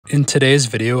In today's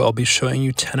video, I'll be showing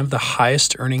you 10 of the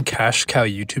highest earning cash cow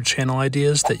YouTube channel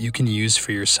ideas that you can use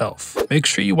for yourself. Make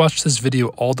sure you watch this video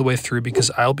all the way through because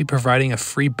I'll be providing a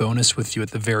free bonus with you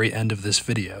at the very end of this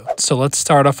video. So let's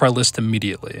start off our list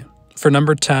immediately. For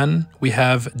number 10, we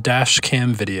have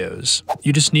dashcam videos.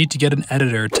 You just need to get an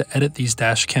editor to edit these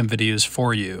dashcam videos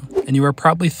for you. And you are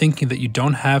probably thinking that you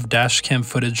don't have dashcam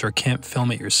footage or can't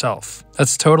film it yourself.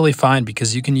 That's totally fine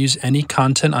because you can use any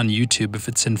content on YouTube if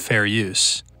it's in fair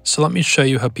use. So let me show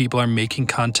you how people are making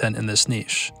content in this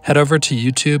niche. Head over to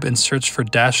YouTube and search for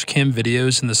dashcam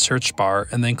videos in the search bar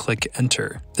and then click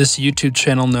enter. This YouTube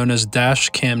channel known as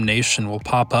Dashcam Nation will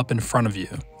pop up in front of you.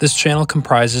 This channel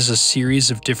comprises a series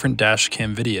of different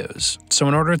dashcam videos. So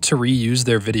in order to reuse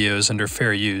their videos under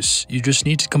fair use, you just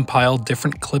need to compile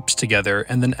different clips together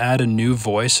and then add a new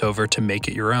voiceover to make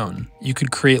it your own. You could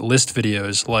create list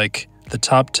videos like the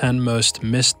top 10 most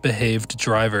misbehaved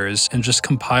drivers and just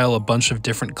compile a bunch of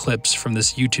different clips from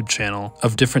this YouTube channel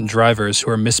of different drivers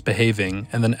who are misbehaving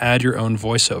and then add your own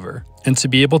voiceover. And to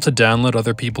be able to download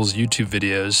other people's YouTube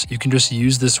videos, you can just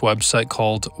use this website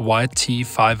called yt5s.io.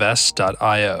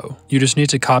 You just need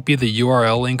to copy the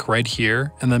URL link right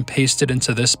here and then paste it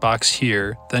into this box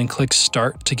here, then click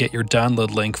start to get your download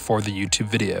link for the YouTube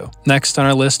video. Next on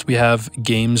our list, we have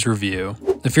games review.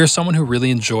 If you're someone who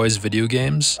really enjoys video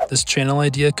games, this channel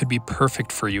idea could be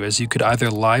perfect for you as you could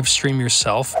either live stream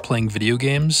yourself playing video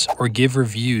games or give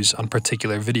reviews on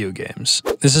particular video games.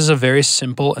 This is a very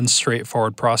simple and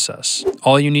straightforward process.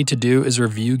 All you need to do is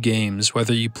review games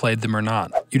whether you played them or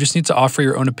not. You just need to offer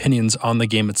your own opinions on the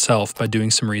game itself by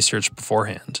doing some research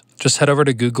beforehand. Just head over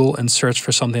to Google and search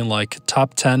for something like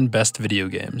top 10 best video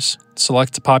games.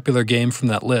 Select a popular game from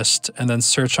that list and then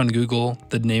search on Google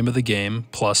the name of the game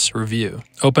plus review.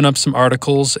 Open up some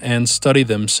articles and study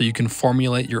them so you can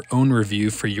formulate your own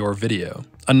review for your video.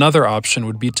 Another option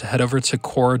would be to head over to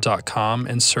Quora.com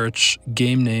and search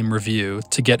game name review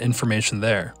to get information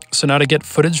there. So now to get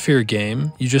footage for your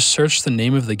game, you just search the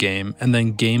name of the game and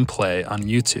then gameplay on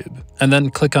YouTube. And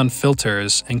then click on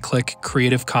filters and click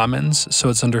Creative Commons so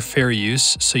it's under fair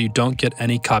use so you don't get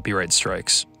any copyright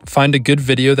strikes. Find a good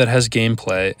video that has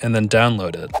gameplay and then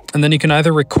download it. And then you can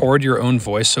either record your own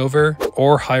voiceover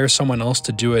or hire someone else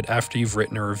to do it after you've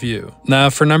written a review.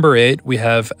 Now for number 8, we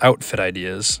have outfit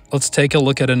ideas. Let's take a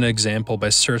look at an example by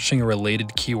searching a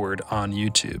related keyword on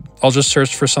YouTube. I'll just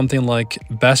search for something like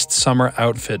best summer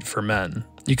outfit for men.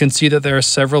 You can see that there are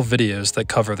several videos that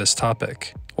cover this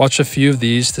topic. Watch a few of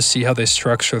these to see how they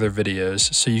structure their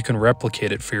videos so you can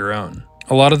replicate it for your own.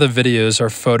 A lot of the videos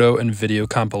are photo and video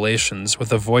compilations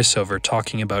with a voiceover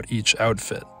talking about each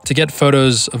outfit. To get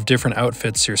photos of different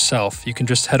outfits yourself, you can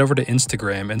just head over to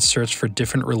Instagram and search for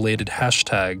different related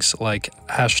hashtags like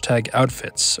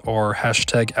 #outfits or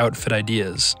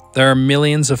 #outfitideas. There are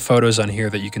millions of photos on here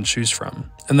that you can choose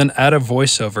from. And then add a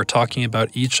voiceover talking about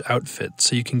each outfit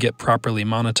so you can get properly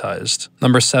monetized.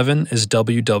 Number 7 is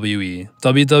WWE.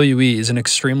 WWE is an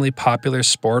extremely popular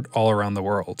sport all around the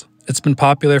world. It's been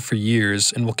popular for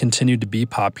years and will continue to be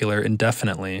popular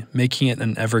indefinitely, making it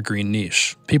an evergreen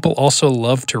niche. People also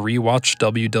love to rewatch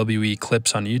WWE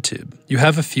clips on YouTube. You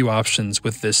have a few options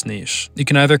with this niche. You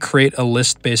can either create a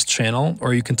list-based channel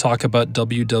or you can talk about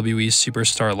WWE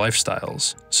superstar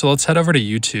lifestyles. So let's head over to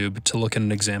YouTube to look at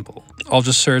an example. I'll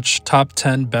just search top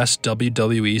 10 best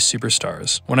WWE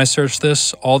superstars. When I search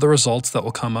this, all the results that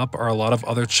will come up are a lot of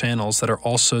other channels that are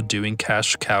also doing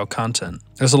cash cow content.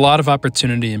 There's a lot of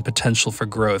opportunity and potential for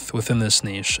growth within this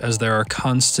niche as there are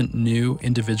constant new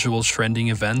individual trending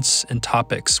events and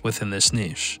topics within this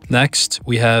niche. Next,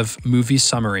 we have movie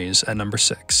summaries at number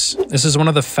 6. This is one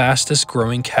of the fastest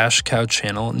growing cash cow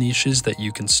channel niches that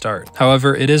you can start.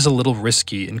 However, it is a little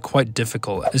risky and quite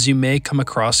difficult as you may come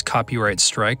across copyright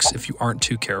strikes if you aren't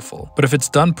too careful. But if it's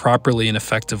done properly and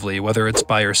effectively, whether it's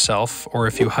by yourself or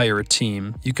if you hire a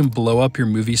team, you can blow up your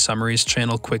movie summaries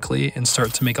channel quickly and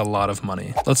start to make a lot of money.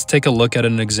 Let's take a look at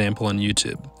an example on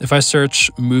YouTube. If I search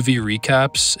movie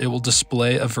recaps, it will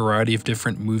display a variety of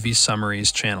different movie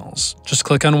summaries channels. Just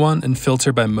click on one and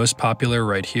filter by most popular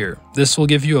right here. This will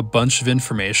give you a bunch of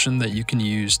information that you can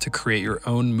use to create your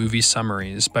own movie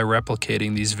summaries by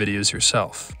replicating these videos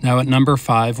yourself. Now at number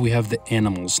 5, we have the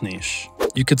animals niche.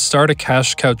 You could start a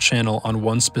cash cow channel on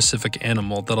one specific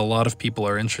animal that a lot of people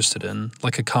are interested in,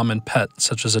 like a common pet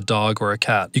such as a dog or a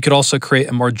cat. You could also create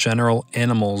a more general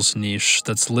animals niche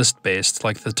that's list-based,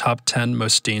 like the top 10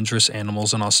 most dangerous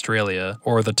animals in Australia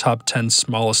or the top 10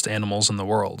 smallest animals in the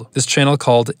world. This channel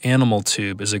called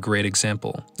AnimalTube is a great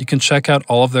example. You can check out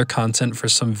all of their content for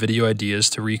some video ideas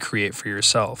to recreate for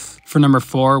yourself. For number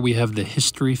 4, we have the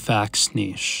history facts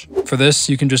niche. For this,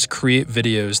 you can just create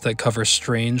videos that cover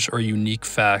strange or unique unique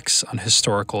facts on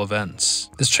historical events.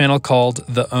 This channel called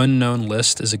The Unknown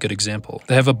List is a good example.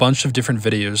 They have a bunch of different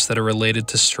videos that are related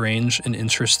to strange and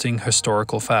interesting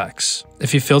historical facts.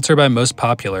 If you filter by most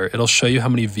popular, it'll show you how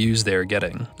many views they are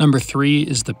getting. Number 3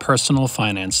 is the personal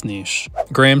finance niche.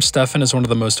 Graham Stephan is one of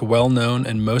the most well-known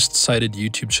and most cited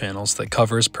YouTube channels that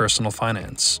covers personal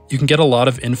finance. You can get a lot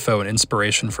of info and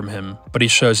inspiration from him, but he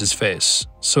shows his face.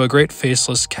 So a great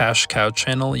faceless cash cow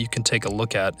channel you can take a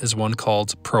look at is one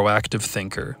called Proactive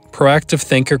Thinker. Proactive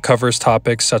Thinker covers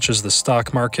topics such as the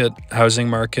stock market, housing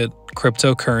market,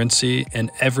 cryptocurrency, and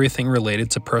everything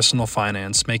related to personal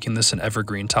finance, making this an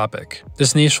evergreen topic.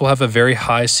 This niche will have a very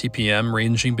high CPM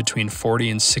ranging between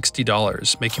 $40 and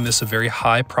 $60, making this a very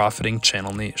high profiting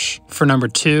channel niche. For number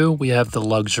 2, we have the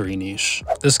luxury niche.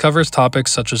 This covers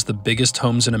topics such as the biggest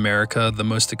homes in America, the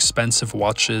most expensive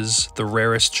watches, the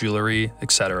rarest jewelry,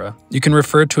 etc. You can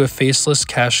refer to a faceless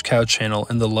cash cow channel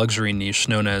in the luxury niche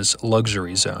known as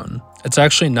Luxury Zone. It's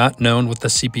actually not known what the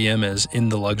CPM is in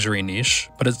the luxury niche,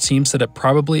 but it seems that it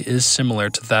probably is similar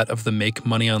to that of the Make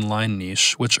Money Online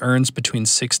niche, which earns between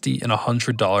 $60 and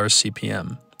 $100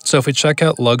 CPM. So if we check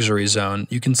out Luxury Zone,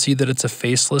 you can see that it's a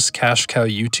faceless cash cow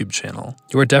YouTube channel.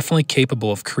 You are definitely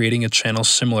capable of creating a channel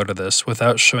similar to this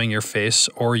without showing your face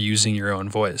or using your own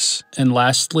voice. And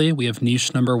lastly, we have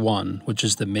niche number 1, which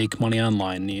is the Make Money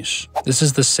Online niche. This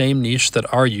is the same niche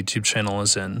that our YouTube channel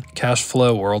is in,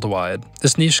 Cashflow Worldwide.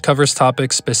 This niche covers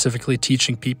topics specifically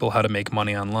teaching people how to make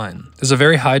money online. There's a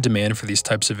very high demand for these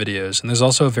types of videos, and there's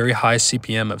also a very high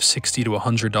CPM of $60 to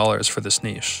 $100 for this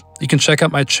niche. You can check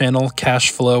out my channel,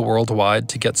 Cashflow Worldwide,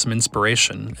 to get some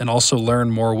inspiration and also learn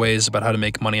more ways about how to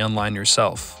make money online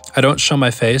yourself. I don't show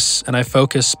my face, and I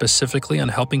focus specifically on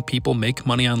helping people make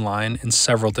money online in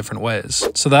several different ways.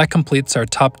 So that completes our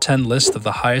top 10 list of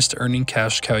the highest earning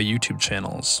cash cow YouTube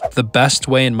channels. The best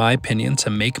way, in my opinion, to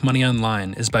make money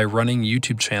online is by running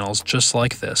YouTube channels just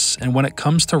like this. And when it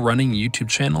comes to running YouTube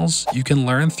channels, you can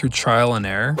learn through trial and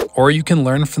error, or you can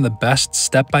learn from the best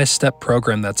step-by-step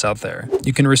program that's out there.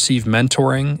 You can receive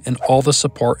mentoring and all the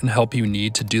support and help you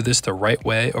need to do this the right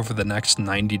way over the next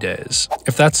 90 days.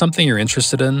 If that's something you're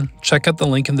interested in, check out the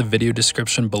link in the video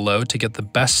description below to get the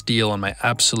best deal on my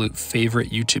absolute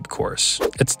favorite YouTube course.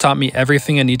 It's taught me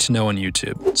everything I need to know on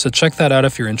YouTube, so check that out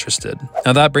if you're interested.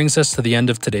 Now that brings us to the end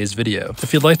of today's video.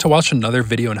 If you'd like to watch another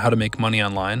video on how to make money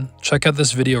online, check out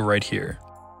this video right here.